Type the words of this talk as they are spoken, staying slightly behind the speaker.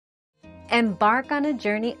Embark on a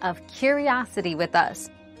journey of curiosity with us.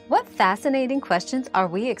 What fascinating questions are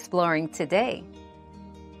we exploring today?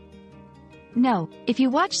 No, if you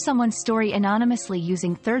watch someone's story anonymously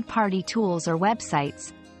using third-party tools or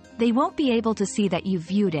websites, they won't be able to see that you've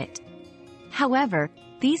viewed it. However,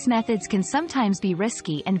 these methods can sometimes be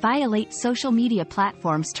risky and violate social media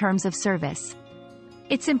platforms' terms of service.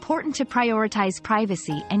 It's important to prioritize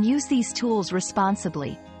privacy and use these tools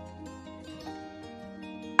responsibly.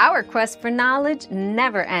 Our quest for knowledge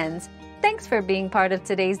never ends. Thanks for being part of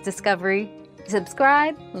today's discovery.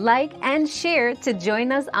 Subscribe, like, and share to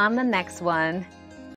join us on the next one.